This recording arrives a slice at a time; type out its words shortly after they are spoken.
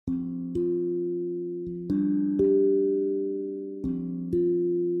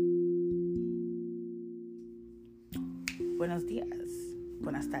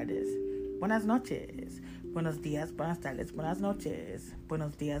buenas tardes, buenas noches, buenos días, buenas tardes, buenas noches,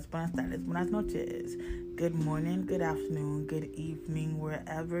 buenos días, buenas tardes, buenas noches. Good morning, good afternoon, good evening,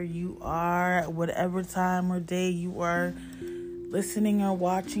 wherever you are, whatever time or day you are listening or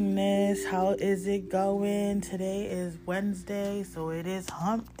watching this. How is it going? Today is Wednesday, so it is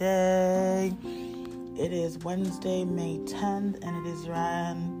hump day. It is Wednesday, May 10th, and it is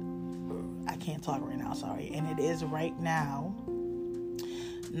I can't talk right now, sorry. And it is right now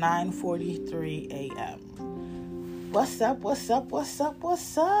 9:43 a.m. What's up?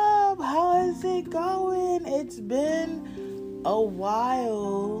 How is it going? It's been a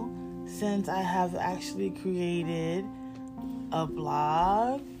while since I have actually created a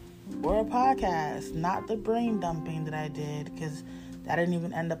blog or a podcast. Not the brain dumping that I did, because that didn't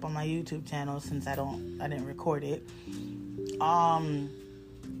even end up on my YouTube channel since I didn't record it.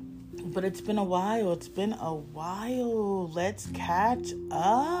 But it's been a while. Let's catch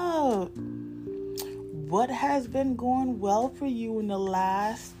up. What has been going well for you in the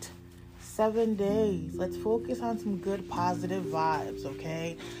last 7 days? Let's focus on some good positive vibes,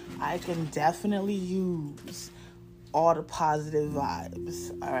 okay? I can definitely use all the positive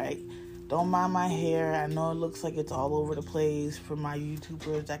vibes, all right? Don't mind my hair. I know it looks like it's all over the place for my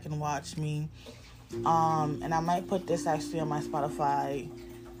YouTubers that can watch me. And I might put this actually on my Spotify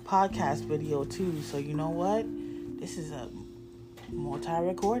podcast video too. So you know what? This is a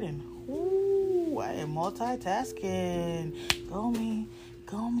multi-recording. Ooh, I am multitasking. Go me.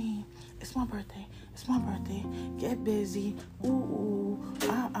 It's my birthday. Get busy.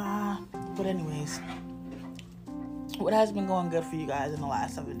 But anyways, what has been going good for you guys in the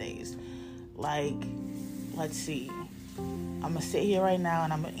last 7 days? Like, let's see. I'm going to sit here right now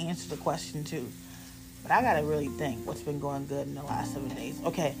and I'm going to answer the question too. But I got to really think what's been going good in the last 7 days.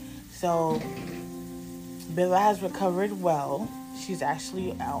 Okay, so Biva has recovered well. She's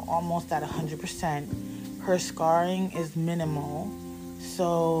actually almost at 100%. Her scarring is minimal.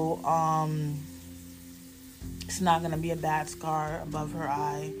 So, it's not going to be a bad scar above her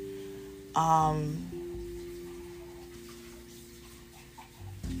eye.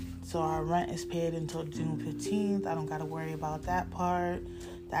 So our rent is paid until June 15th. I don't got to worry about that part.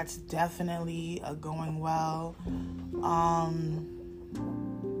 That's definitely going well.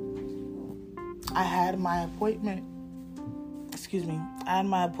 I had my appointment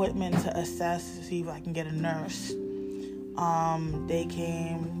to assess to see if I can get a nurse. They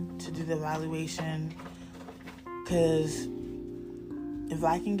came to do the evaluation, because if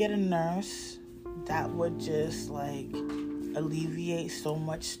I can get a nurse, that would just alleviate so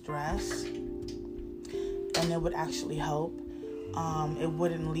much stress, and it would actually help. It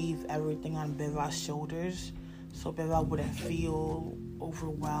wouldn't leave everything on Biva's shoulders, so Biva wouldn't feel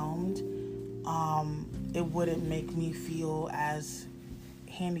overwhelmed. It wouldn't make me feel as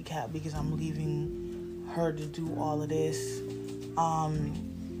handicapped because I'm leaving her to do all of this.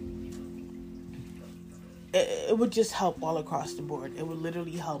 It would just help all across the board. It would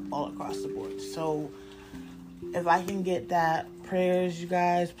literally help all across the board. So if I can get that, prayers, you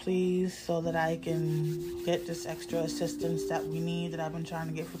guys, please, so that I can get this extra assistance that we need, that I've been trying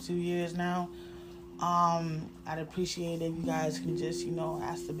to get for 2 years now. I'd appreciate if you guys can just,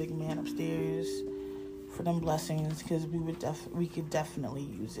 ask the big man upstairs for them blessings, because we could definitely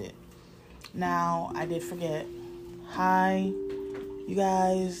use it. Now, I did forget. Hi, you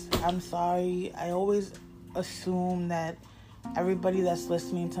guys. I'm sorry. I always assume that everybody that's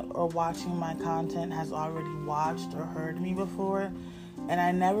listening to or watching my content has already watched or heard me before, and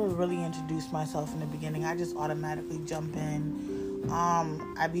I never really introduced myself in the beginning. I just automatically jump in.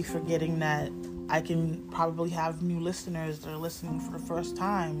 I'd be forgetting that I can probably have new listeners that are listening for the first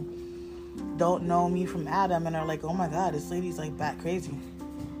time, don't know me from Adam, and are like, oh my god, this lady's bat crazy.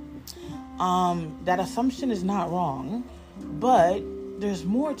 That assumption is not wrong, but there's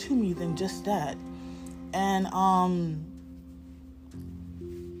more to me than just that. And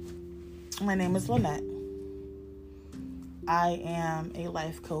my name is Lynette. I am a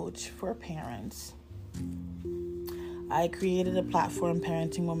life coach for parents. I created a platform,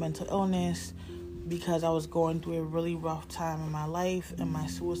 Parenting with Mental Illness, because I was going through a really rough time in my life, and my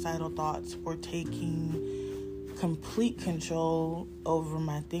suicidal thoughts were taking complete control over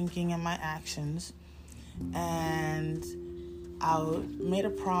my thinking and my actions. And I made a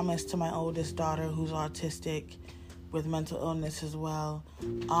promise to my oldest daughter, who's autistic with mental illness as well,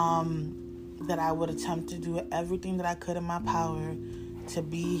 that I would attempt to do everything that I could in my power to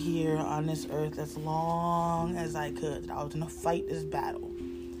be here on this earth as long as I could. I was going to fight this battle.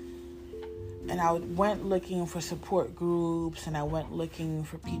 And I went looking for support groups, and I went looking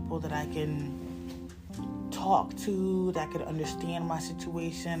for people that I can talk to, that could understand my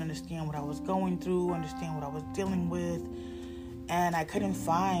situation, understand what I was going through, understand what I was dealing with. And I couldn't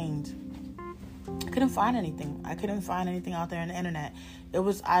find anything. I couldn't find anything out there on the internet. It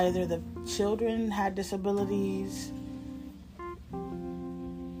was either the children had disabilities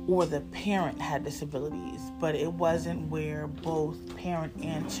or the parent had disabilities, but it wasn't where both parent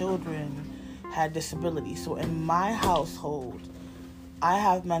and children had disabilities. So in my household, I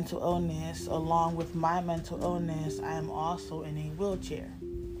have mental illness. Along with my mental illness, I am also in a wheelchair.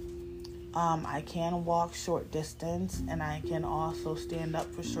 I can walk short distance, and I can also stand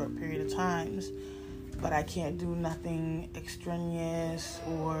up for short period of times, but I can't do nothing extraneous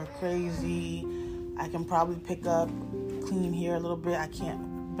or crazy. I can probably pick up, clean here a little bit. I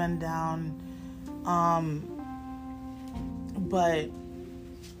can't bend down, but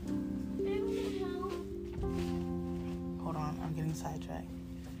hold on, I'm getting sidetracked.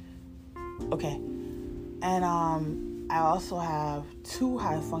 Okay, and I also have 2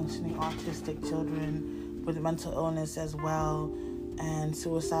 high-functioning autistic children with mental illness as well, and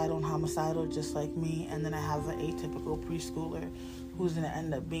suicidal and homicidal just like me. And then I have an atypical preschooler who's going to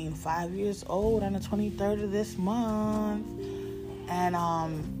end up being 5 years old on the 23rd of this month. And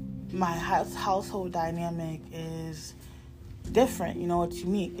my household dynamic is different. It's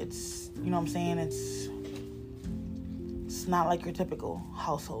unique. It's, what I'm saying? It's not like your typical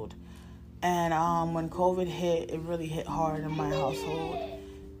household. And when COVID hit, it really hit hard in my household.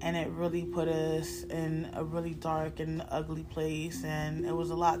 And it really put us in a really dark and ugly place. And it was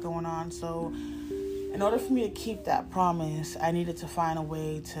a lot going on. So in order for me to keep that promise, I needed to find a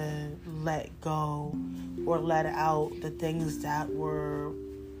way to let go or let out the things that were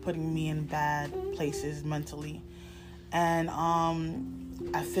putting me in bad places mentally. And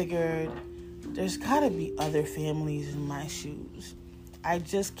I figured there's got to be other families in my shoes. I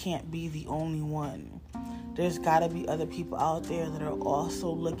just can't be the only one. There's got to be other people out there that are also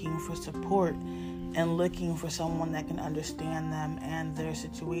looking for support and looking for someone that can understand them and their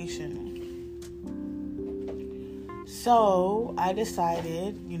situation. So I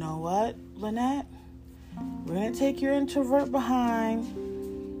decided, you know what, Lynette? We're going to take your introvert behind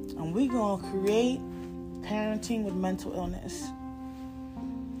and we're going to create parenting with mental illness.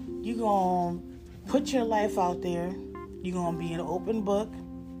 You're going to put your life out there. You're going to be an open book.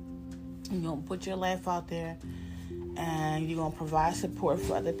 You're going to put your life out there, and you're going to provide support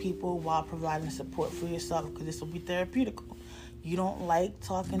for other people while providing support for yourself, because this will be therapeutical. You don't like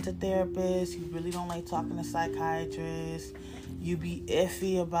talking to therapists. You really don't like talking to psychiatrists. You be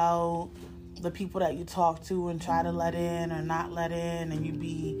iffy about the people that you talk to and try to let in or not let in, and you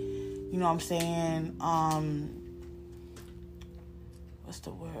be, what's the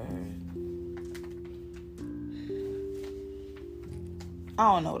word? I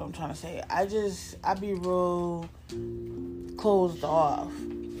don't know what I'm trying to say. I be real closed off.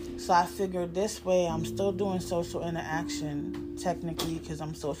 So I figured this way I'm still doing social interaction, technically, because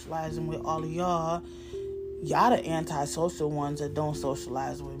I'm socializing with all of y'all. Y'all the antisocial ones that don't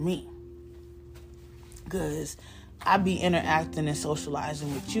socialize with me. Because I be interacting and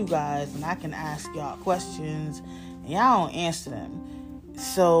socializing with you guys, and I can ask y'all questions, and y'all don't answer them.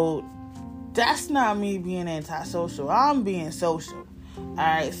 So that's not me being antisocial. I'm being social.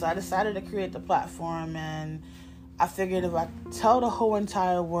 Alright, so I decided to create the platform, and I figured if I tell the whole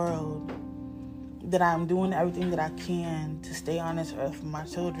entire world that I'm doing everything that I can to stay on this earth for my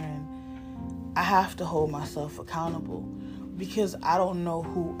children, I have to hold myself accountable, because I don't know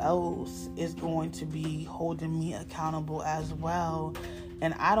who else is going to be holding me accountable as well,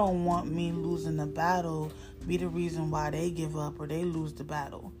 and I don't want me losing the battle be the reason why they give up or they lose the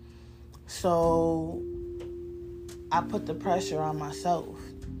battle. So I put the pressure on myself.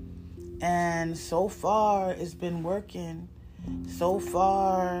 And so far, it's been working. So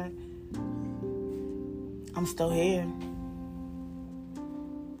far, I'm still here.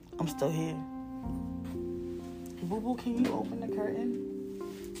 Boo-boo, can you open the curtain?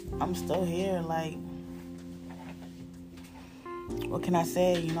 I'm still here. Like, what can I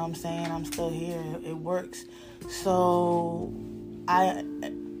say? You know what I'm saying? I'm still here. It works. So I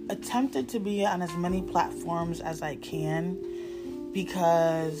attempted to be on as many platforms as I can,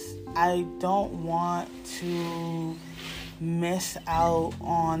 because I don't want to miss out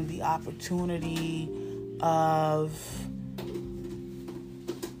on the opportunity of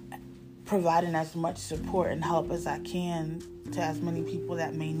providing as much support and help as I can to as many people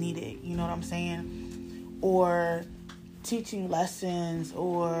that may need it. You know what I'm saying? Or teaching lessons,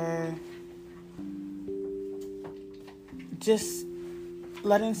 or just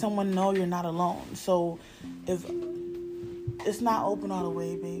letting someone know you're not alone. So if it's not open all the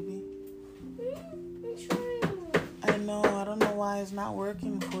way, baby. I'm trying. why it's not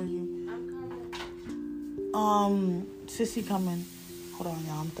working for you. I'm coming. Sissy coming. Hold on,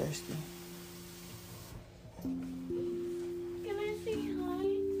 y'all. I'm thirsty. Can I say hi?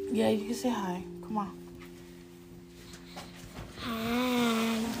 Yeah, you can say hi. Come on.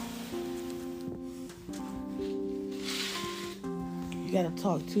 Hi. You gotta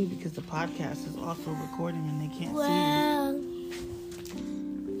talk too because the podcast is also recording and they can't see you.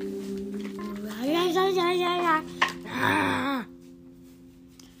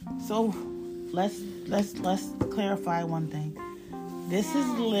 So let's clarify one thing. This is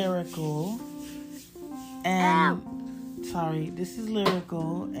Lyrical, and this is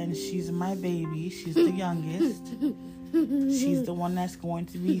Lyrical, and she's my baby. She's the youngest. She's the one that's going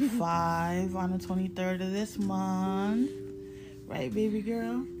to be 5 on the 23rd of this month. Right, baby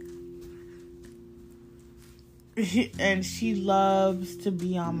girl? And she loves to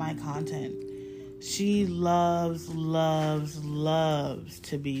be on my content. She loves to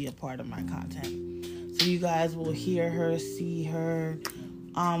be a part of my content. So you guys will hear her, see her.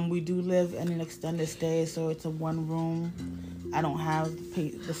 We do live in an extended stay, so it's a one room. I don't have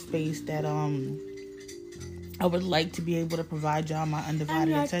the space that I would like to be able to provide y'all my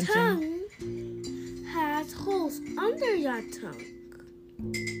undivided attention. Tongue has holes under your tongue.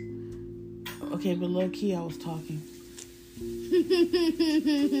 Okay, but low key, I was talking.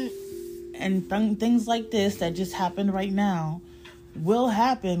 And things like this that just happened right now will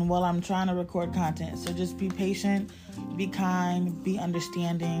happen while I'm trying to record content. So just be patient, be kind, be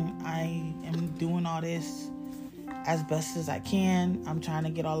understanding. I am doing all this as best as I can. I'm trying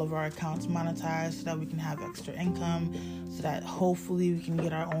to get all of our accounts monetized so that we can have extra income, so that hopefully we can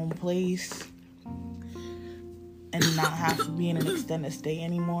get our own place and not have to be in an extended stay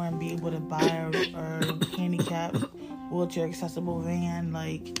anymore and be able to buy our handicap wheelchair accessible van,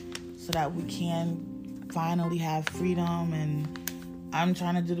 so that we can finally have freedom. And I'm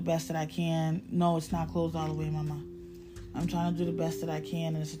trying to do the best that I can. No, it's not closed all the way, Mama. I'm trying to do the best that I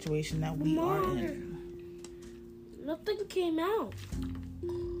can in a situation that we are in. Nothing came out.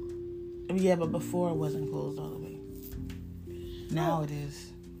 Yeah, but before it wasn't closed all the way. Now it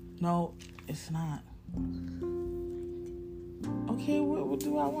is. No, it's not. Okay, what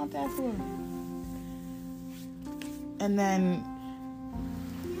do I want that for? And then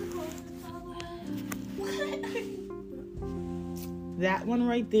that one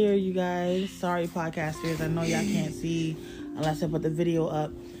right there, you guys. Sorry, podcasters. I know y'all can't see unless I put the video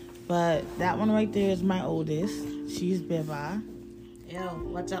up. But that one right there is my oldest. She's Biba. Yo,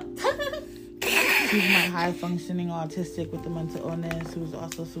 what's up? She's my high-functioning autistic with a mental illness who's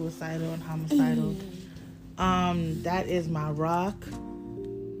also suicidal and homicidal. That is my rock.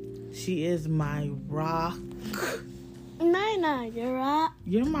 She is my rock. No, you're rock.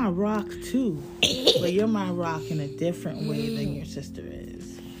 You're my rock too, but you're my rock in a different way than your sister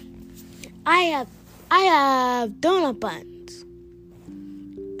is. I have donut buns.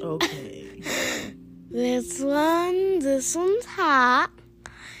 Okay. This one's hot,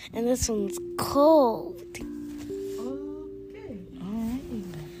 and this one's cold. Okay. All right.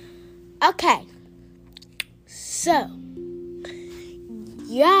 Okay. So,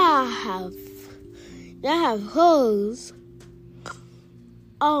 y'all have hoes.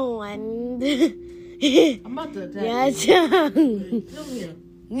 Oh, and I'm about to attack you. Come here.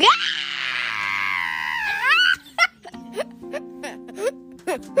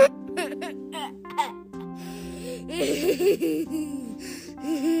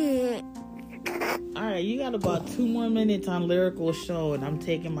 All right, you got about 2 more minutes on Lyrical show, and I'm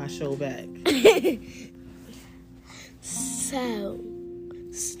taking my show back. So,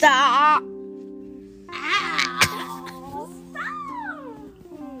 stop. Ow. Stop.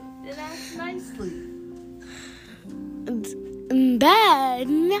 That's nicely. And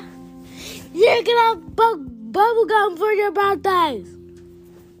then you're gonna have bubble gum for your birthdays.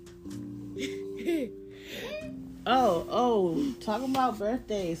 Oh, talking about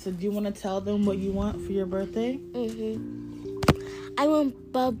birthdays. So do you want to tell them what you want for your birthday? I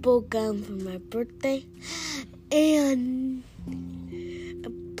want bubble gum for my birthday and a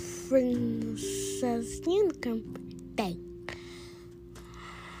princess unicorn birthday.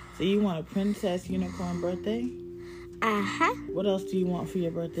 So you want a princess unicorn birthday? Uh-huh. What else do you want for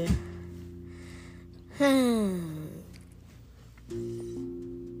your birthday? You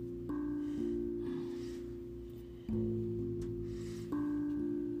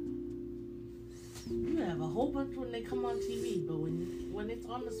have a whole bunch when they come on TV, but when it's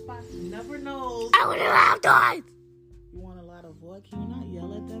on the spot, you never know. I want to laugh toys. You want a lot of what? Can you not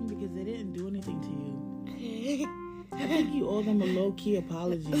yell at them because they didn't do anything to you? I think you owe them a low-key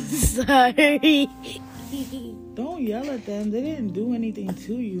apology. Sorry. Don't yell at them. They didn't do anything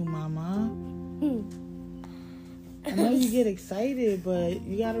to you, Mama. I know you get excited, but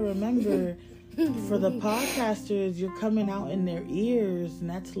you gotta remember, for the podcasters, you're coming out in their ears, and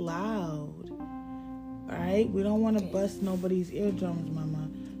that's loud. Alright? We don't want to bust nobody's eardrums, Mama.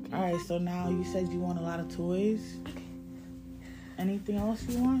 Alright, so now you said you want a lot of toys. Anything else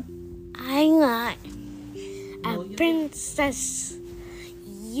you want? I want a princess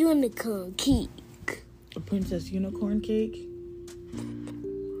unicorn cake. A princess unicorn cake?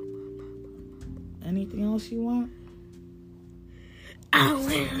 Anything else you want? I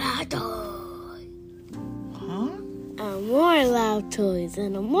want loud toys. Huh? More loud toys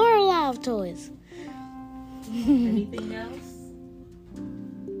and more loud toys. Anything else?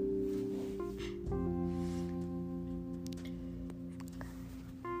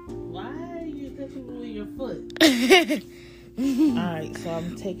 Why are you touching me with your foot? Alright, so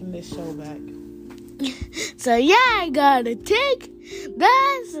I'm taking this show back. So yeah, I gotta take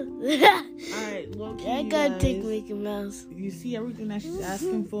this. Alright, low-key, I you gotta take guys, Mickey Mouse. you see everything that she's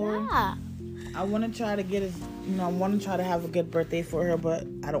asking for? Yeah. I want to try to get I want to try to have a good birthday for her, but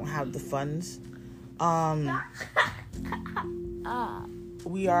I don't have the funds.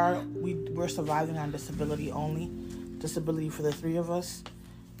 We're surviving on disability only, disability for the three of us,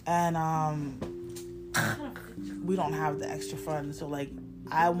 and we don't have the extra funds. So like,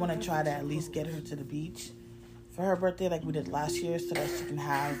 I want to try to at least get her to the beach for her birthday, like we did last year, so that she can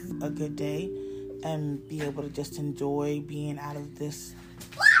have a good day and be able to just enjoy being out of this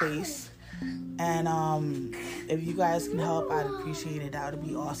space. And if you guys can help, I'd appreciate it. That would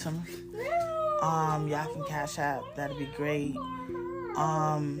be awesome. Y'all can Cash App. That'd be great.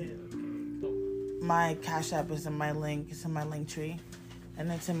 My Cash App is in my link. It's in my link tree.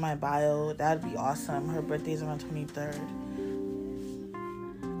 And it's in my bio. That'd be awesome. Her birthday's on the 23rd.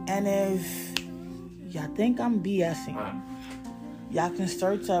 And if y'all think I'm BSing, y'all can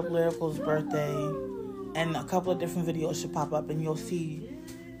search up Lyrical's birthday. And a couple of different videos should pop up. And you'll see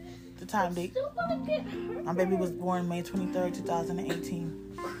the time date. My baby was born May 23rd, 2018.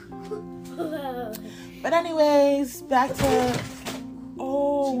 But anyways, back to...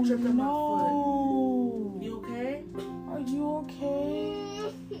 Oh, She tripped on my no. You okay? Are you okay?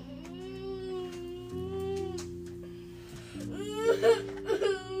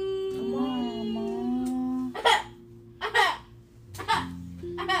 Come on, Mama.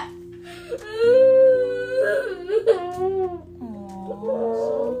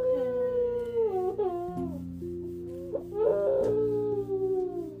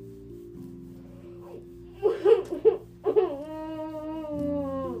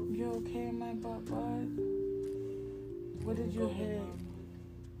 You okay, my butt? What did you hit?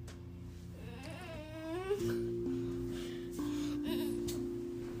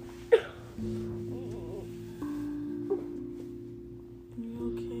 You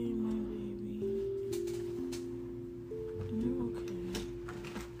okay, my baby? You okay?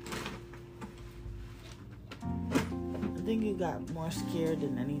 I think you got more scared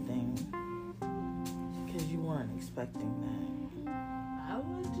than anything, because you weren't expecting that. I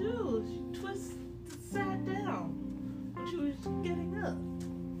would too. She sat down when she was getting up.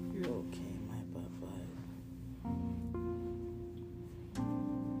 You're okay, my butt.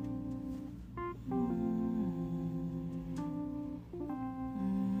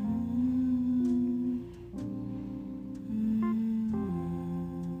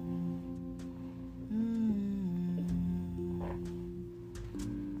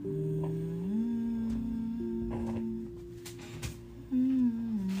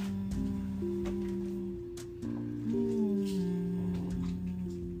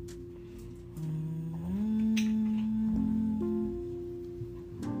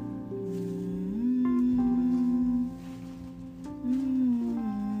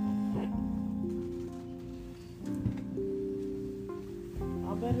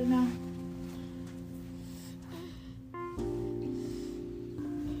 All better now?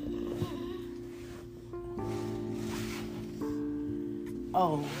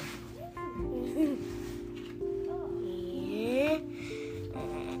 Oh.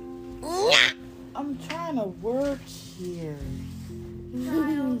 Yeah. I'm trying to work here.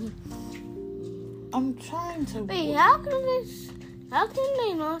 I'm trying to Wait, work. how can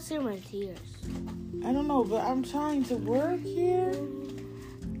they not see my tears? I don't know, but I'm trying to work here.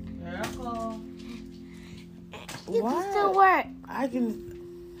 Miracle. You What? can still work. I can.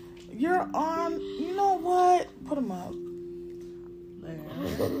 You're on. You know what? Put them up.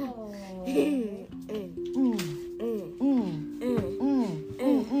 Miracle. Mm, mm,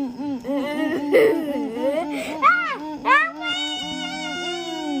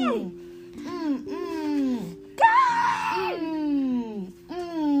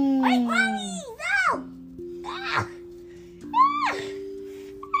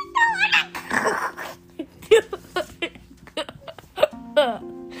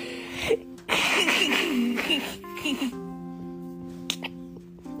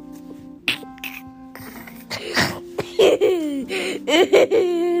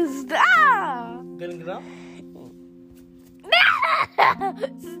 Stop! Gonna get up?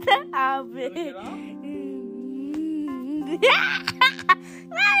 Stop Gonna get it. up? Let me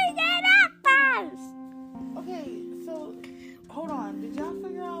get up first. Okay, so hold on. Did y'all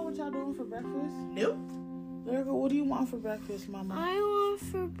figure out what y'all doing for breakfast? Nope. Lyrica, what do you want for breakfast, Mama? I want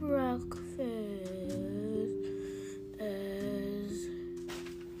for breakfast is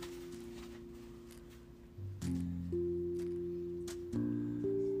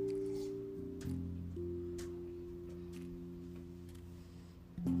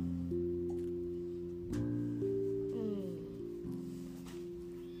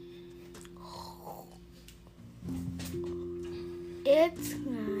it's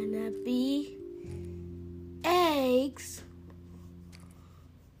gonna be eggs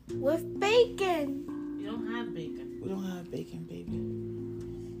with bacon. You don't have bacon. We don't have bacon, baby.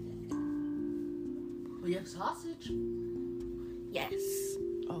 We have sausage. Yes,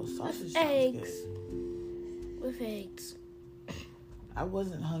 Oh, sausage sounds eggs. good. With eggs. I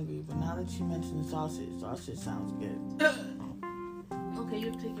wasn't hungry, but now that you mentioned sausage sounds good. Okay,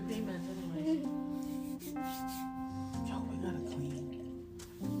 you take your pain meds anyway. Yo, we gotta clean.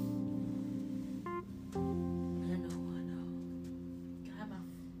 I know. Can I have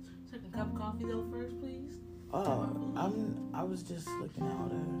a second cup of coffee though first, please? I was just looking at all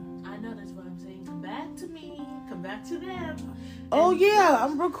the. I know, that's what I'm saying. Come back to me. Come back to them. Oh yeah,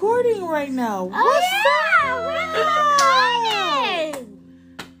 I'm recording right now. What's Oh yeah, up?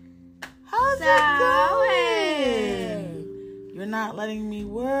 How's it going? You're not letting me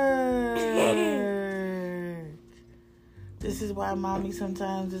work. This is why mommy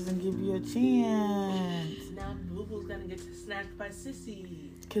sometimes doesn't give you a chance. Now Boo Boo's gonna get snatched by Sissy.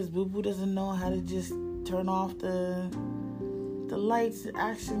 Cause Boo Boo doesn't know how to just turn off the lights,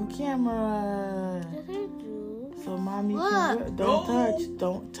 action camera. Yes, I do. So mommy Look. can work. Don't No. touch.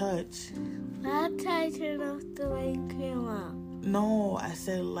 Don't touch. That's how I turn off the light camera. No, I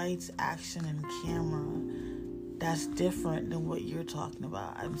said lights, action, and camera. That's different than what you're talking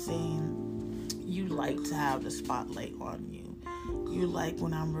about. I'm saying you like to have the spotlight on you. You like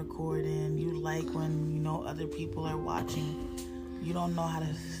when I'm recording. You like when you know other people are watching. You don't know how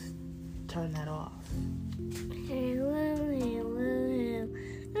to turn that off.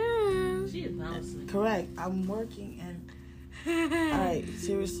 She is not listening. Correct. I'm working and. All right,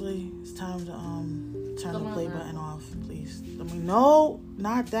 seriously, it's time to turn Come the on play now. button off, please. No,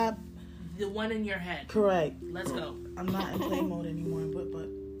 not that. The one in your head. Correct. Let's go. I'm not in play mode anymore, but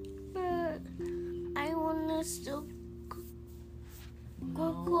I want to still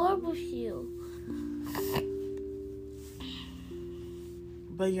record with you.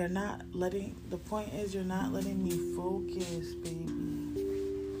 you're not letting. The point is, you're not letting me focus, baby.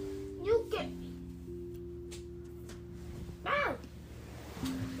 You get me. Ow.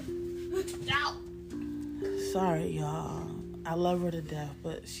 Sorry, y'all. I love her to death,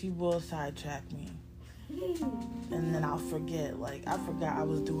 but she will sidetrack me. And then I'll forget. Like, I forgot I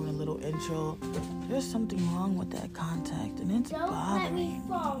was doing a little intro. There's something wrong with that contact, and it's Don't let me bothering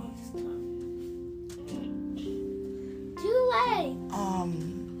fall this time. Too late.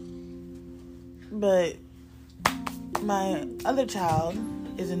 But my other child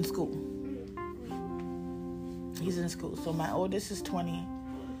is in school. He's in school. So my oldest is 20.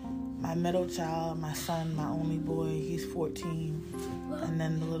 My middle child, my son, my only boy, he's 14. And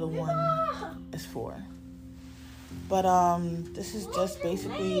then the little one is 4. But this is just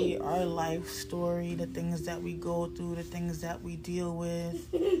basically our life story, the things that we go through, the things that we deal with,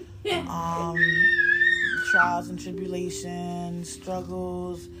 trials and tribulations,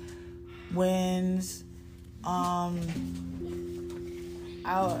 struggles, wins.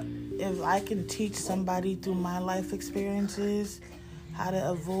 If I can teach somebody through my life experiences how to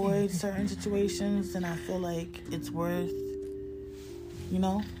avoid certain situations, then I feel like it's worth,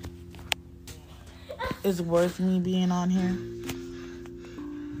 it's worth me being on here.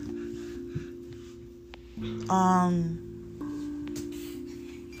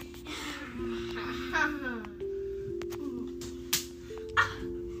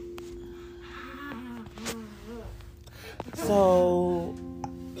 So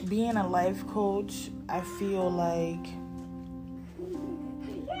being a life coach, I feel like,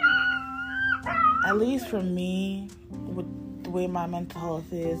 at least for me, with the way my mental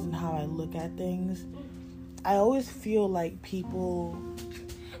health is and how I look at things, I always feel like people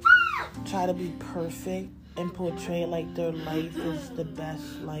try to be perfect and portray like their life is the best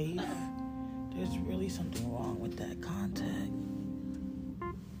life. There's really something wrong with that contact.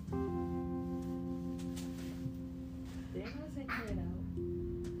 They're gonna say clear it out.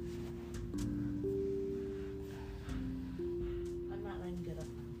 I'm not letting you get up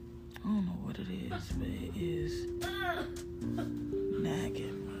now. I don't know what it is, but it is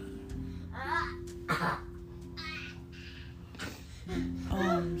nagging me.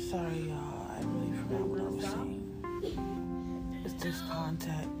 Sorry, y'all. I really forgot what I was saying. It's this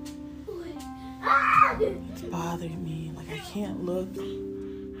contact. It's bothering me. Like, I can't look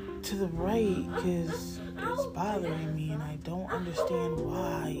to the right because it's bothering me, and I don't understand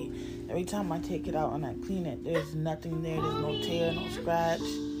why. Every time I take it out and I clean it, there's nothing there. There's no tear, no scratch,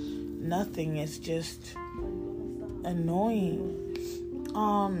 nothing. It's just annoying.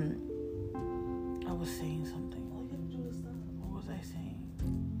 I was saying something. What was I saying?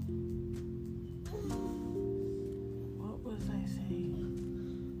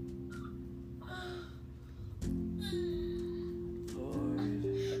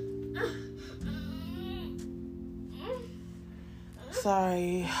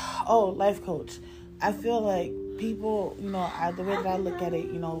 Sorry. Oh, life coach. I feel like people, the way that I look at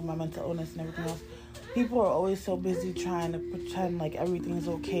it, my mental illness and everything else, people are always so busy trying to pretend like everything's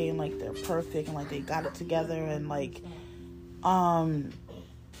okay and like they're perfect and like they got it together and like,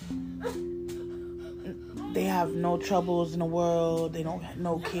 they have no troubles in the world. They don't have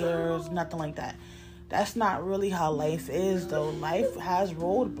no cares, nothing like that. That's not really how life is, though. Life has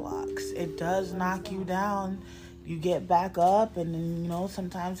roadblocks. It does knock you down. You get back up, and then,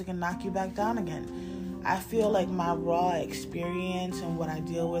 sometimes it can knock you back down again. I feel like my raw experience and what I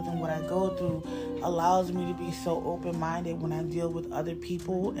deal with and what I go through allows me to be so open-minded when I deal with other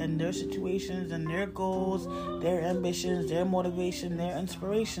people and their situations and their goals, their ambitions, their motivation, their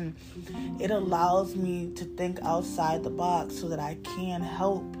inspiration. It allows me to think outside the box so that I can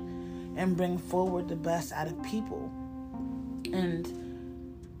help and bring forward the best out of people. And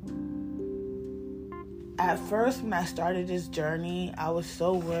at first, when I started this journey, I was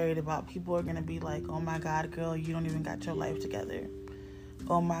so worried about people are going to be like, oh my God, girl, you don't even got your life together.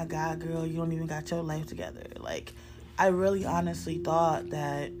 Oh my God, girl, you don't even got your life together. Like, I really honestly thought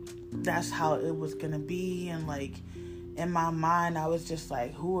that that's how it was going to be. And like, in my mind, I was just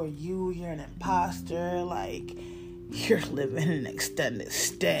like, who are you? You're an imposter. Like, you're living an extended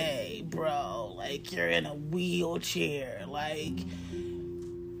stay, bro. Like, you're in a wheelchair. Like,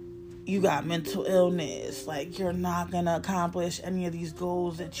 you got mental illness. Like, you're not gonna accomplish any of these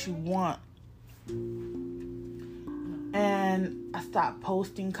goals that you want. And I stopped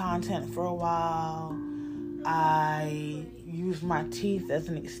posting content for a while. I used my teeth as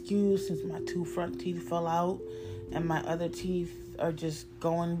an excuse since my 2 front teeth fell out and my other teeth are just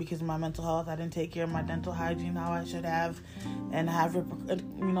going because of my mental health. I didn't take care of my dental hygiene how I should have, and I have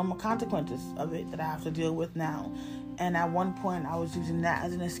my consequences of it that I have to deal with now. And at one point, I was using that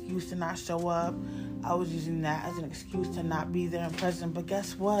as an excuse to not show up. I was using that as an excuse to not be there and present. But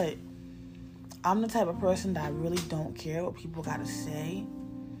guess what? I'm the type of person that I really don't care what people got to say,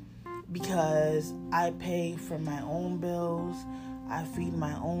 because I pay for my own bills. I feed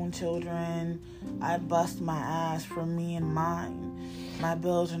my own children. I bust my ass for me and mine. My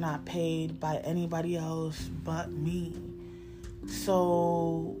bills are not paid by anybody else but me.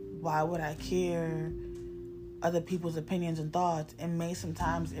 So why would I care other people's opinions and thoughts? It may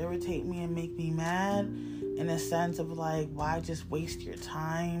sometimes irritate me and make me mad in a sense of like, why just waste your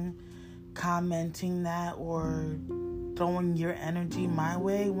time commenting that or throwing your energy my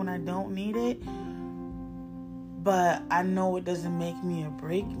way when I don't need it? But I know it doesn't make me or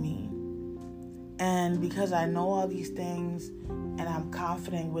break me. And because I know all these things and I'm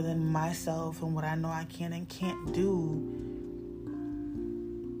confident within myself and what I know I can and can't do,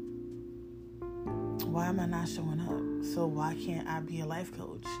 why am I not showing up? So why can't I be a life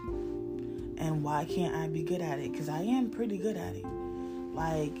coach? And why can't I be good at it? Because I am pretty good at it.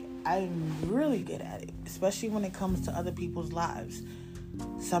 Like, I'm really good at it, especially when it comes to other people's lives.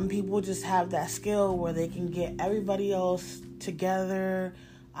 Some people just have that skill where they can get everybody else together,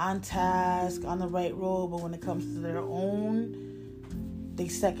 on task, on the right road, but when it comes to their own, they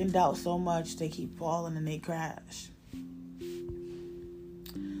second doubt so much they keep falling and they crash.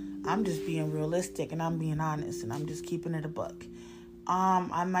 I'm just being realistic and I'm being honest and I'm just keeping it a buck. I'm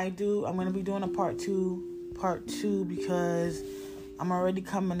going to be doing a part two because I'm already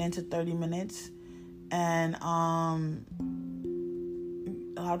coming into 30 minutes and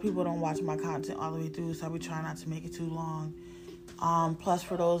a lot of people don't watch my content all the way through, so I'll be trying not to make it too long. Plus,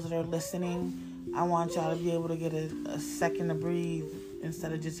 for those that are listening, I want y'all to be able to get a second to breathe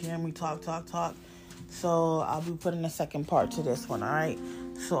instead of just hearing me talk. So I'll be putting a second part to this one, all right?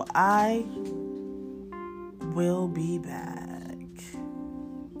 So I will be back.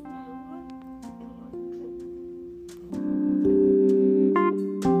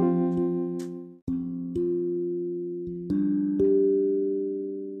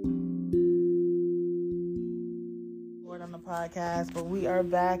 On the podcast, but we are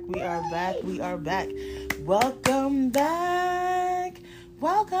back. Welcome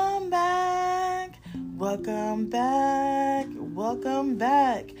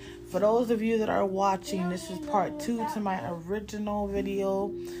back. For those of you that are watching, this is part 2 to my original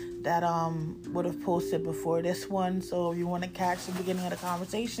video that would have posted before this one. So if you want to catch the beginning of the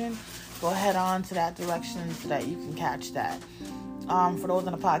conversation, go ahead on to that direction so that you can catch that. For those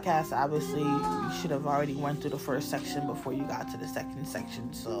on the podcast, obviously you should have already went through the first section before you got to the second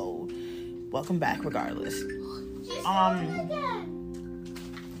section. So welcome back regardless.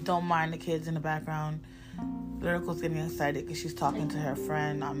 Don't mind the kids in the background. Lyrical's getting excited because she's talking to her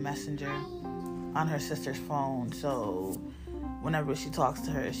friend on Messenger on her sister's phone. So whenever she talks to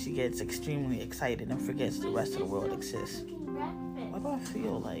her, she gets extremely excited and forgets the rest of the world exists. Why do I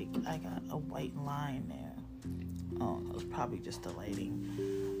feel like I got a white line there? Oh, it was probably just the lighting.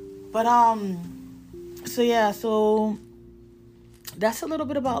 But, so that's a little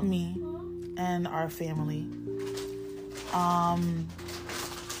bit about me and our family.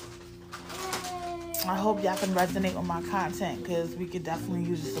 I hope y'all can resonate with my content because we could definitely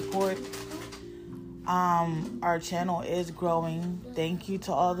use the support. Our channel is growing. Thank you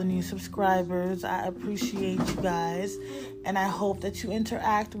to all the new subscribers. I appreciate you guys. And I hope that you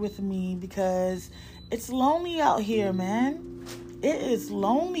interact with me because it's lonely out here, man. It is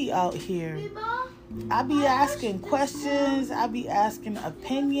lonely out here. I be asking questions. I be asking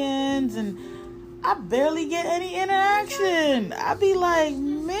opinions. And I barely get any interaction. I be like,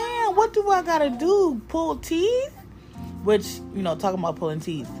 man, what do I gotta do? Pull teeth? Which, talking about pulling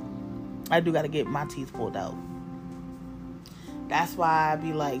teeth, I do gotta get my teeth pulled out. That's why I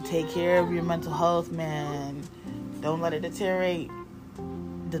be like, take care of your mental health, man. Don't let it deteriorate.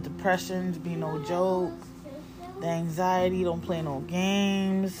 The depressions be no joke. The anxiety, don't play no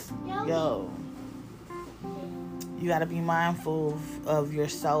games. Yo. You gotta be mindful of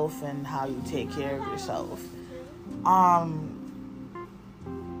yourself and how you take care of yourself.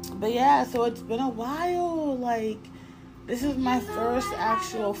 But yeah, so it's been a while. Like, this is my first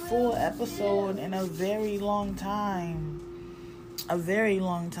actual full episode in a very long time.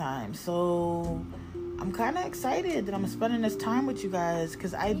 So I'm kind of excited that I'm spending this time with you guys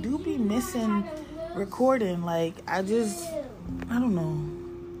because I do be missing recording. Like, I don't know.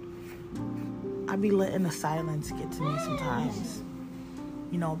 I be letting the silence get to me sometimes,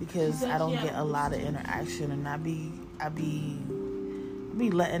 because I don't get a lot of interaction, and I be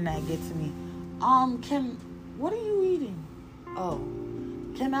letting that get to me. What are you eating? Oh,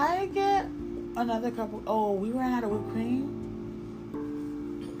 can I get another cup of? Oh, we ran out of whipped cream.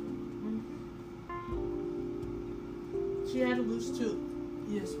 She had a loose tooth.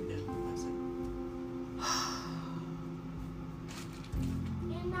 Yes, we did. That's it.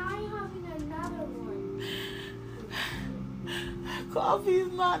 And now you're having another one.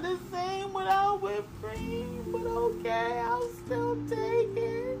 Coffee's not the same without whipped cream, but okay, I'll still take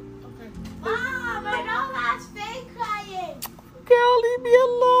it. Okay. Mom, I don't have fake crying. Girl, leave me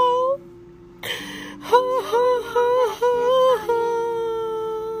alone.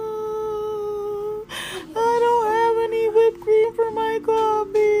 I don't have any whipped cream for my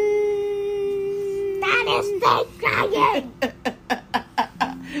coffee. That is fake crying.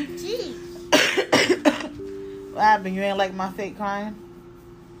 Jeez. What happened? You ain't like my fake crying?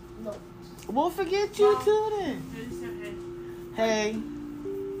 No. We'll forget you too then. Hey.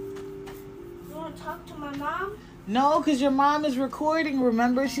 You want to talk to my mom? No, because your mom is recording.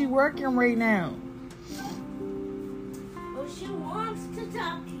 Remember, she's working right now. Well, she wants to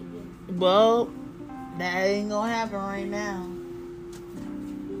talk to you. Well, that ain't gonna happen right now.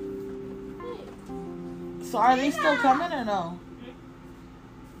 So are they still coming or no?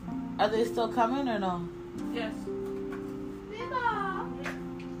 Are they still coming or no? Yes.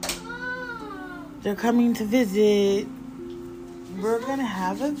 They're coming to visit. We're gonna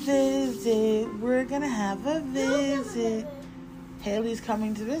have a visit. Haley's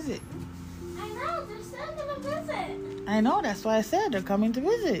coming to visit. I know, they're still gonna visit. I know, that's why I said they're coming to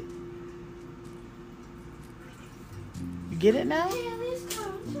visit. You get it now? Haley's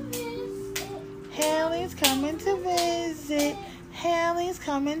coming to visit. Haley's coming to visit. Haley's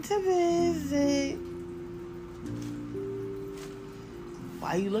coming to visit.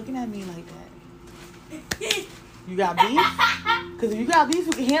 Why are you looking at me like that? You got beef? Because if you got beef,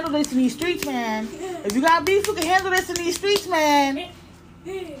 you can handle this in these streets, man. If you got beef, you can handle this in these streets, man.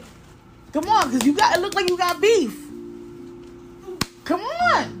 Come on, cause it look like you got beef. Come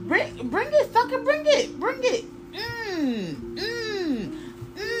on, bring it, fucking bring it.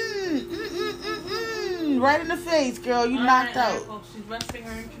 Right in the face, girl. You knocked out. Folks, she's resting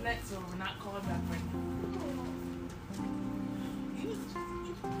her internet, so we're not calling back right now.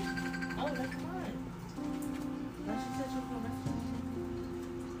 Oh, that's fine. She said she was gonna rest.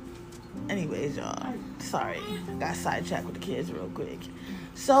 Anyways, y'all. Sorry, got sidetracked with the kids real quick.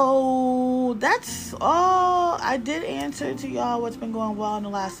 So that's all. I did answer to y'all what's been going well in the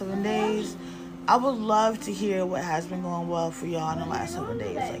last 7 days. I would love to hear what has been going well for y'all in the last 7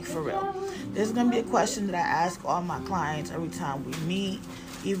 days, like for real. There's going to be a question that I ask all my clients every time we meet,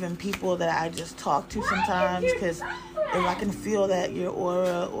 even people that I just talk to sometimes, because if I can feel that your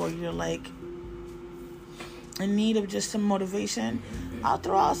aura or you're like in need of just some motivation, I'll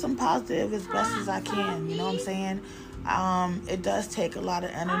throw out some positive as best as I can, you know what I'm saying? It does take a lot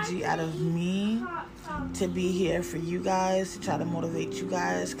of energy out of me to be here for you guys, to try to motivate you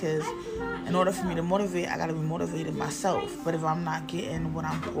guys, because in order for me to motivate, I got to be motivated myself. But if I'm not getting what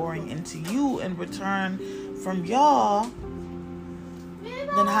I'm pouring into you in return from y'all,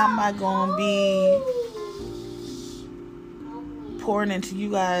 then how am I going to be pouring into you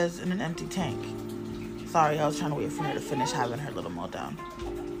guys in an empty tank? Sorry, I was trying to wait for her to finish having her little meltdown.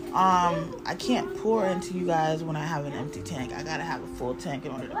 I can't pour into you guys when I have an empty tank. I gotta have a full tank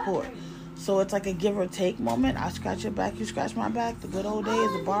in order to pour. So it's like a give or take moment. I scratch your back, you scratch my back. The good old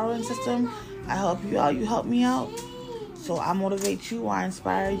days, the borrowing system. I help you out, you help me out. So I motivate you, I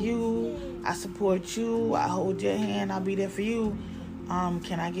inspire you, I support you, I hold your hand, I'll be there for you.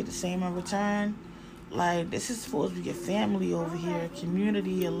 Can I get the same in return? Like, this is supposed to be a family over here,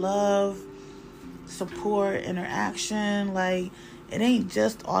 community, a love, support, interaction. Like, it ain't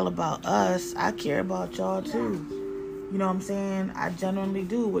just all about us. I care about y'all too. You know what I'm saying? I genuinely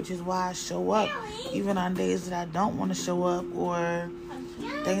do, which is why I show up even on days that I don't want to show up, or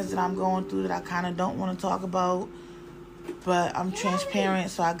things that I'm going through that I kind of don't want to talk about, but I'm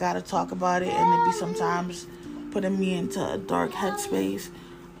transparent, so I gotta talk about it. And it be sometimes putting me into a dark headspace.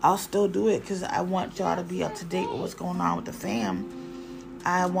 I'll still do it because I want y'all to be up to date with what's going on with the fam.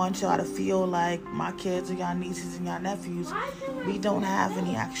 I want y'all to feel like my kids and y'all nieces and y'all nephews, we don't have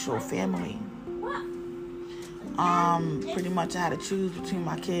any actual family. Pretty much I had to choose between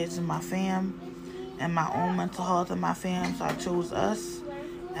my kids and my fam and my own mental health and my fam, so I chose us.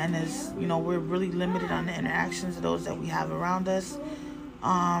 And it's, you know, we're really limited on the interactions of those that we have around us,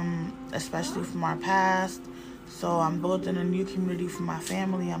 especially from our past. So I'm building a new community for my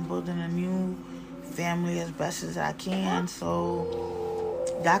family. I'm building a new family as best as I can. So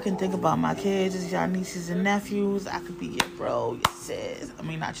y'all can think about my kids as y'all nieces and nephews. I could be your bro, your sis. I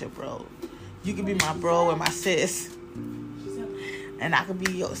mean, not your bro. You could be my bro and my sis. And I could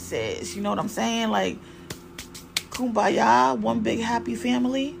be your sis. You know what I'm saying? Like, kumbaya, one big happy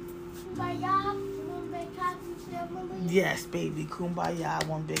family. Kumbaya, one big happy family. Yes, baby. Kumbaya,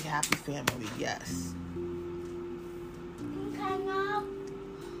 one big happy family. Yes.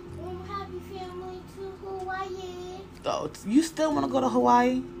 One happy family to Hawaii. So, you still want to go to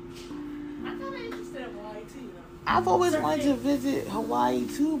Hawaii? I'm kind of interested in Hawaii too, though. I've always wanted to visit Hawaii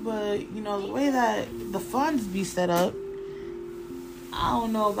too, but you know, the way that the funds be set up, I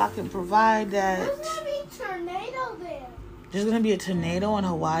don't know if I can provide that. There's gonna be a tornado there. There's gonna be a tornado in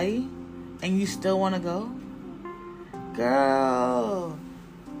Hawaii, and you still want to go? Girl,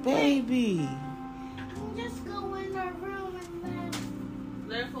 baby. Just go in our room and then.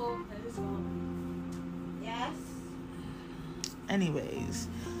 Therefore, that is all. Yes. Anyways,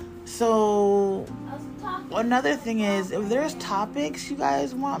 so another thing is, if there's topics you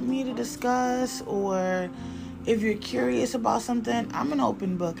guys want me to discuss, or if you're curious about something, I'm an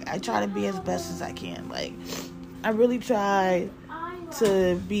open book. I try to be as best as I can. Like, I really try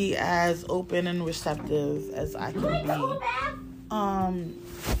to be as open and receptive as I can be.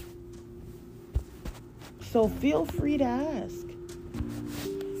 So feel free to ask.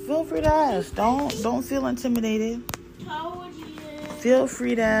 Feel free to ask. Don't feel intimidated. Feel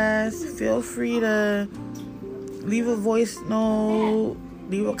free to ask. Feel free to leave a voice note,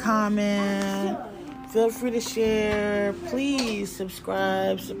 leave a comment. Feel free to share. Please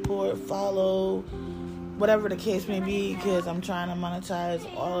subscribe, support, follow, whatever the case may be, because I'm trying to monetize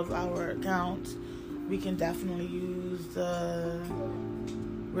all of our accounts. We can definitely use the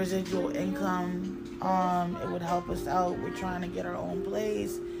residual income. It would help us out. We're trying to get our own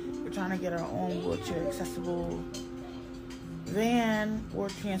place. We're trying to get our own wheelchair accessible van or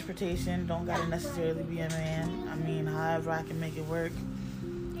transportation. Don't gotta necessarily be a van. I mean, however I can make it work.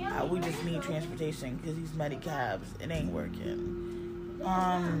 We just need transportation because these Medicabs, it ain't working.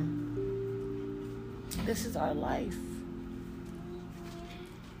 This is our life.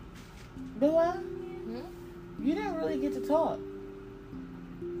 Bella, you didn't really get to talk.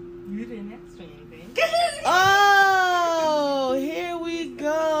 You didn't ask me anything. Oh, here we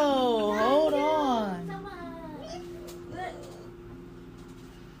go. Hold on.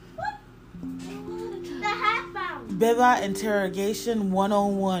 The hat found. Beba interrogation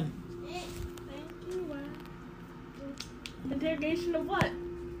 101. Interrogation of what?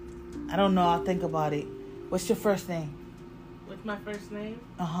 I don't know. I'll think about it. What's your first name? What's my first name?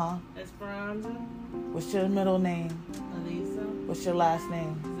 Uh-huh. Esperanza. What's your middle name? Elisa. What's your last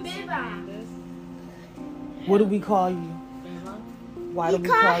name? Hernandez. What do we call you? Bella. Why do We we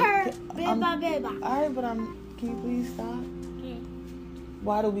call call her you? Beba Beba. All right, but can you please stop?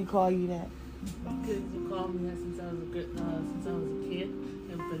 Why do we call you that? Because you called me that since I was a kid,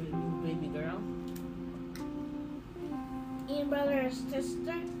 and for the new baby girl. And brother and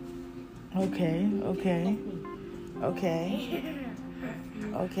sister. Okay.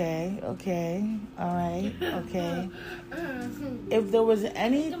 All right. Okay. If there was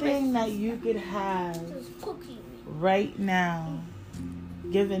anything that you could have Just cookie. right now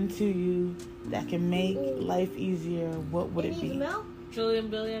given to you that can make life easier, what would it be? Milk? $1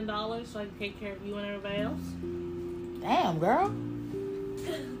 billion so I can take care of you and everybody else. Damn, girl.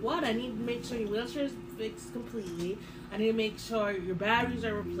 What? I need to make sure your wheelchair is fixed completely. I need to make sure your batteries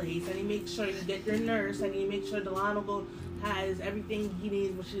are replaced. I need to make sure you get your nurse. I need to make sure Delano has everything he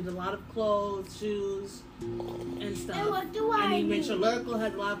needs, which is a lot of clothes, shoes, and stuff. And what do I need to make need? sure Lyrical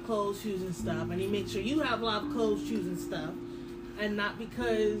has a lot of clothes, shoes, and stuff. I need to make sure you have a lot of clothes, shoes, and stuff. And not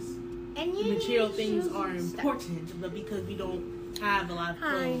because And you material need things shoes are and stuff. important, but because we don't have a lot of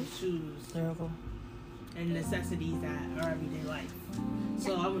clothes, shoes, Lyrical. and necessities that are everyday life.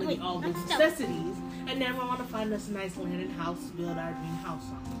 So I want to Wait, get all those let's stop. necessities, and then I want to find us a nice land and house to build our dream house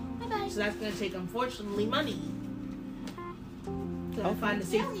on. Bye-bye. So that's going to take, unfortunately, money to Okay. find a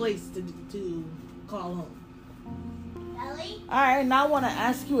safe place to call home. Ellie? All right, now I want to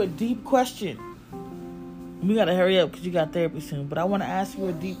ask you a deep question. We got to hurry up because you got therapy soon, but I want to ask you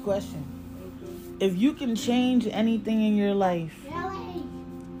a deep question. If you can change anything in your life, Ellie?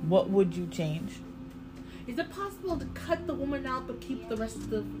 what would you change? Is it possible to cut the woman out but keep the rest of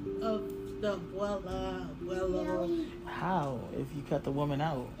the How? If you cut the woman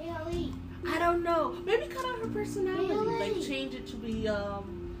out? Ellie? I don't know. Maybe cut out her personality. Really? Like change it to be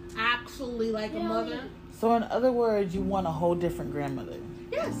actually like a mother. So in other words, you want a whole different grandmother.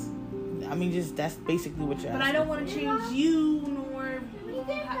 Yes. I mean, just that's basically what you're But asking. I don't want to change you nor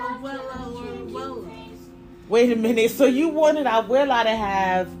Abuela or Abuela. Wait a minute. So you wanted Abuela to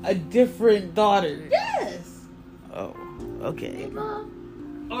have a different daughter? Yes. Oh, okay.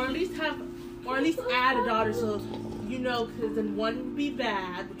 Or at least add a daughter so you know, because then one would be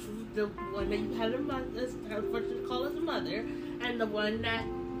bad, which was the one that you had unfortunately call as a mother, and the one that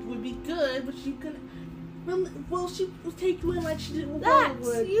would be good, which you can. Well, she will take you in like she did with That's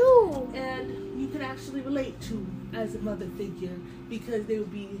Wildwood, you. and you can actually relate to as a mother figure because they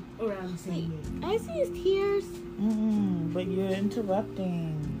would be around the same age. I see his tears. But you're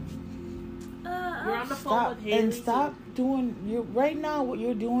interrupting. You're on the phone Stop with Haley. and stop doing. You right now. What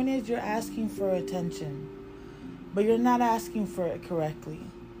you're doing is you're asking for attention, but you're not asking for it correctly.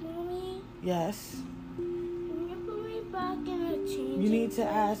 Mommy, Yes. can you put me back in the change? You need to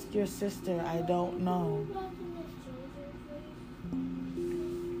ask your sister. I don't know.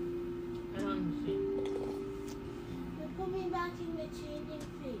 I don't understand. Put me back in the changing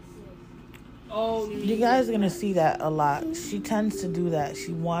faces. Oh, You guys are gonna see that a lot. She tends to do that.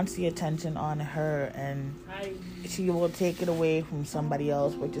 She wants the attention on her, and she will take it away from somebody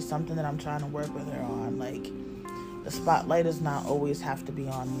else, which is something that I'm trying to work with her on. Like, the spotlight does not always have to be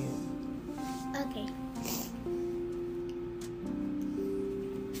on you. Okay.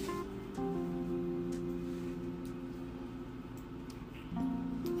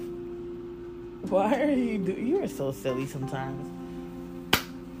 Why are you are so silly sometimes.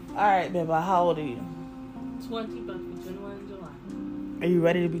 Alright, baby, how old are you? 20, but for 21 in July. Are you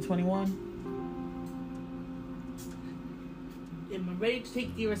ready to be 21? Am I ready to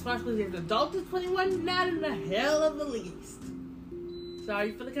take the responsibility as an adult at 21? Not in the hell of the least.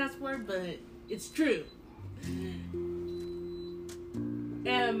 Sorry for the cuss word, but it's true.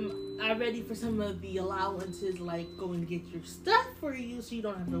 Am I ready for some of the allowances, like go and get your stuff for you so you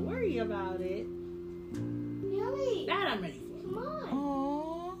don't have to worry about it? Ellie, That I'm ready for. come on.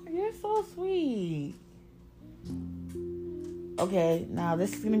 Aw, you're so sweet. Okay, now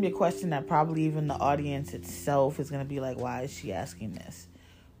this is going to be a question that probably even the audience itself is going to be like, why is she asking this?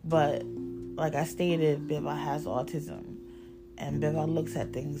 But like I stated, Biba has autism. And Beva looks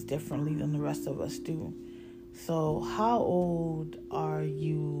at things differently than the rest of us do. So how old are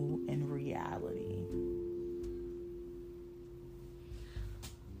you in reality?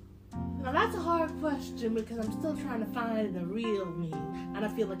 Now that's a hard question because I'm still trying to find the real me. And I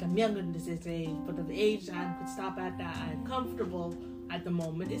feel like I'm younger than this age, but the age I could stop at that I'm comfortable at the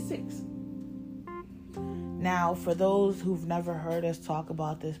moment is 6. Now, for those who've never heard us talk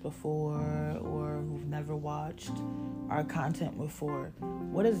about this before or who've never watched our content before,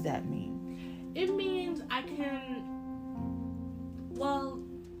 what does that mean? It means I can, well,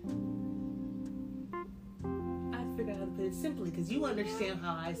 I figured out how to put it simply because you understand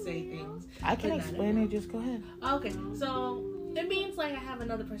how I say things. I can explain it, just go ahead. Okay, so it means like I have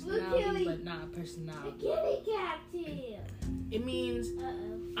another personality, but not a personality. Kitty cat tail. It means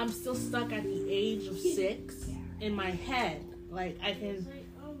I'm still stuck at the age of 6 in my head. Like I can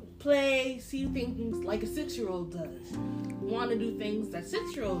see things like a 6-year-old does. Want to do things that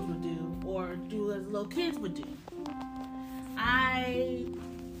 6-year-olds would do or do as little kids would do. I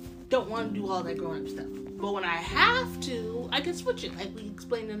don't want to do all that grown-up stuff. But when I have to, I can switch it. Like we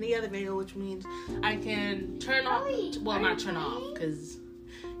explained in the other video, which means I can turn off. Well, not turn off, because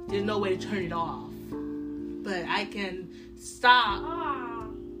there's no way to turn it off. But I can stop,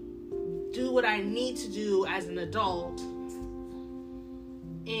 do what I need to do as an adult,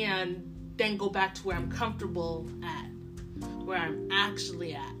 and then go back to where I'm comfortable at, where I'm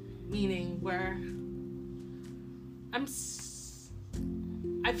actually at. Meaning where I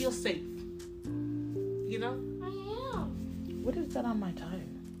feel safe. You know? I am. What is that on my tire?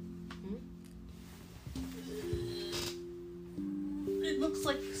 It looks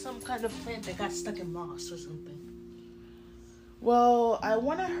like some kind of plant that got stuck in moss or something. Well, I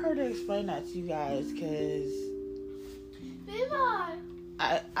wanted her to explain that to you guys because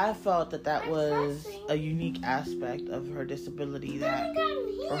I felt that was a unique aspect of her disability, that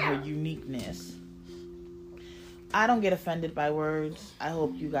or her uniqueness. I don't get offended by words. I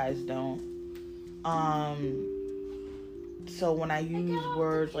hope you guys don't. So when I use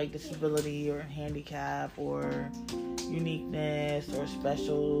words like disability or handicap or uniqueness or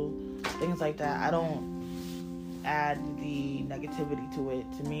special, things like that, I don't add the negativity to it.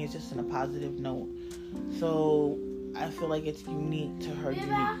 To me, it's just in a positive note. So I feel like it's unique to her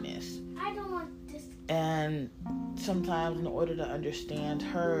uniqueness. I don't want this. And sometimes in order to understand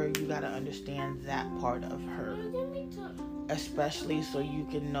her, you gotta understand that part of her. Especially so you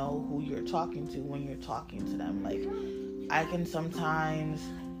can know who you're talking to when you're talking to them. Like, I can sometimes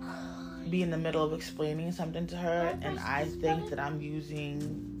be in the middle of explaining something to her and I think that I'm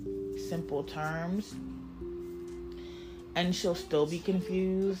using simple terms and she'll still be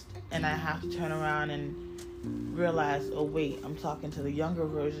confused, and I have to turn around and realize, oh wait, I'm talking to the younger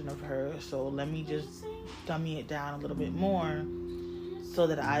version of her, so let me just dummy it down a little bit more so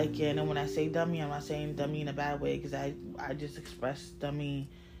that I can, and when I say dummy, I'm not saying dummy in a bad way, because I just express dummy,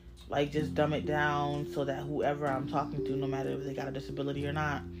 like just dumb it down so that whoever I'm talking to, no matter if they got a disability or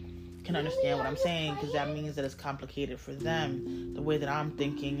not, can understand what I'm saying, because that means that it's complicated for them the way that I'm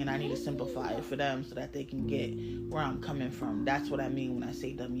thinking, and I need to simplify it for them so that they can get where I'm coming from. That's what I mean when I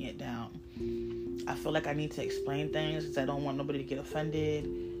say dummy it down. I feel like I need to explain things because I don't want nobody to get offended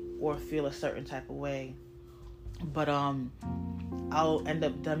or feel a certain type of way. But I'll end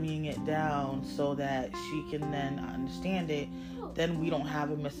up dummying it down so that she can then understand it. Then we don't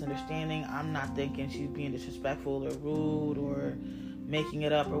have a misunderstanding. I'm not thinking she's being disrespectful or rude or making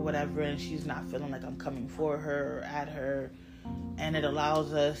it up or whatever, and she's not feeling like I'm coming for her or at her. And it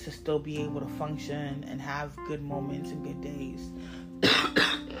allows us to still be able to function and have good moments and good days.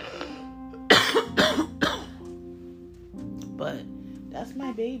 But that's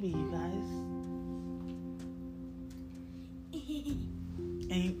my baby, you guys.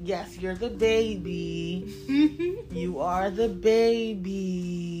 And yes, you're the baby. You are the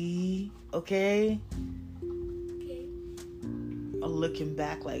baby. Okay? Looking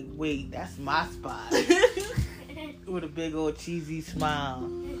back like, wait, that's my spot. With a big old cheesy smile.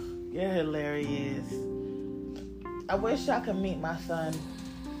 You're hilarious. I wish I could meet my son,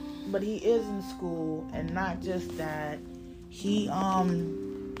 but he is in school, and not just that, he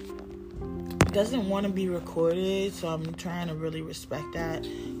doesn't want to be recorded, so I'm trying to really respect that.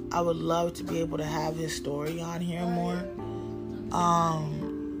 I would love to be able to have his story on here more. I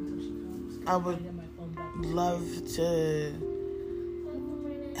would love to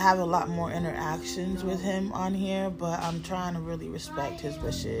have a lot more interactions with him on here, but I'm trying to really respect his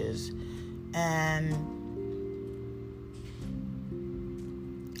wishes, and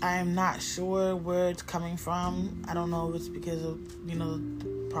I'm not sure where it's coming from. I don't know if it's because of, the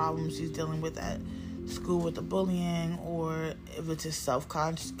problems he's dealing with at school with the bullying, or if it's his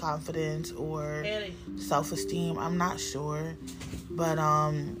self-confidence or self-esteem. I'm not sure. But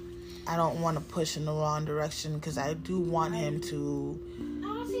I don't want to push in the wrong direction, because I do want him to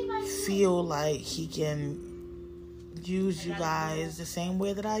feel like he can use you guys the same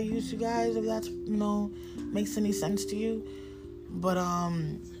way that I use you guys, if that's, makes any sense to you. But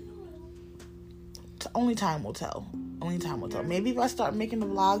only time will tell. Maybe if I start making the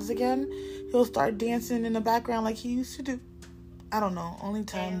vlogs again, he'll start dancing in the background like he used to do. I don't know. Only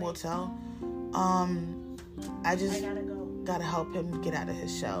time will tell. I just gotta help him get out of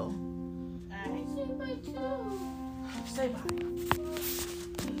his shell. Say bye.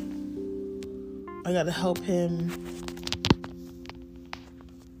 I gotta help him.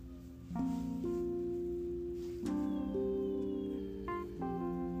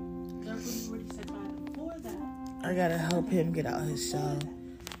 I gotta help him get out of his shell.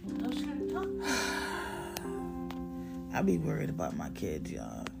 I be worried about my kids,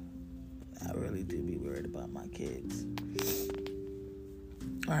 y'all. I really do be worried about my kids.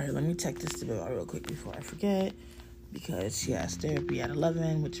 Alright, let me check this video real quick before I forget, because she has therapy at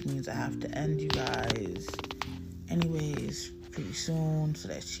 11, which means I have to end you guys anyways pretty soon so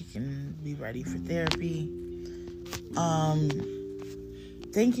that she can be ready for therapy.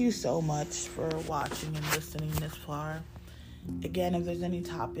 Thank you so much for watching and listening this far. Again, if there's any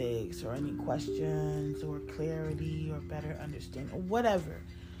topics or any questions or clarity or better understanding or whatever,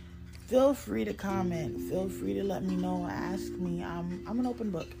 feel free to comment. Feel free to let me know. Ask me. I'm an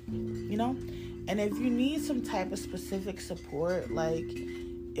open book, And if you need some type of specific support, like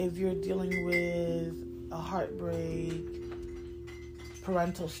if you're dealing with a heartbreak,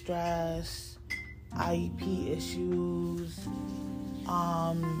 parental stress, IEP issues,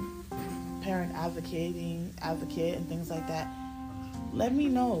 parent advocate and things like that, let me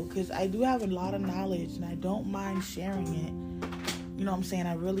know, because I do have a lot of knowledge and I don't mind sharing it. You know what I'm saying?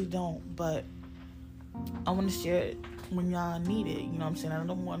 I really don't, but I want to share it when y'all need it. You know what I'm saying? I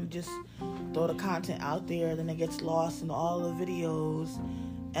don't want to just throw the content out there, then it gets lost in all the videos,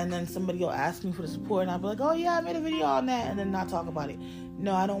 and then somebody will ask me for the support, and I'll be like, oh yeah, I made a video on that, and then not talk about it.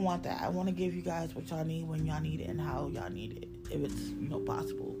 No, I don't want that. I want to give you guys what y'all need when y'all need it and how y'all need it, if it's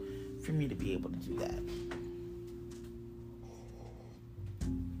possible for me to be able to do that.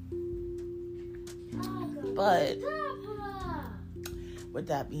 But with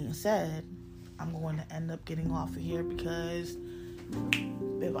that being said, I'm going to end up getting off of here because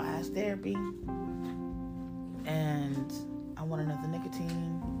Bill has therapy and I want another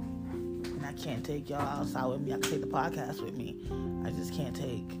nicotine, and I can't take y'all outside with me. I can take the podcast with me. I just can't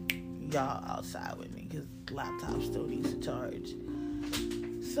take y'all outside with me because the laptop still needs to charge.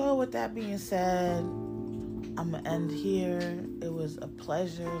 So with that being said, I'm going to end here. It was a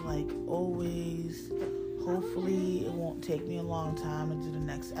pleasure, like always. Hopefully it won't take me a long time to do the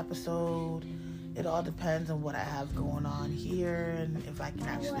next episode. It all depends on what I have going on here and if I can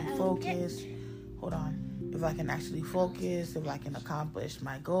actually focus. If I can actually focus, if I can accomplish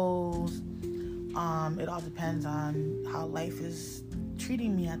my goals. It all depends on how life is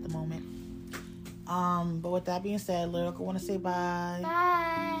treating me at the moment. But with that being said, Lyrical, want to say bye.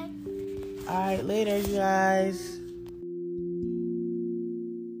 Bye. All right, later, you guys.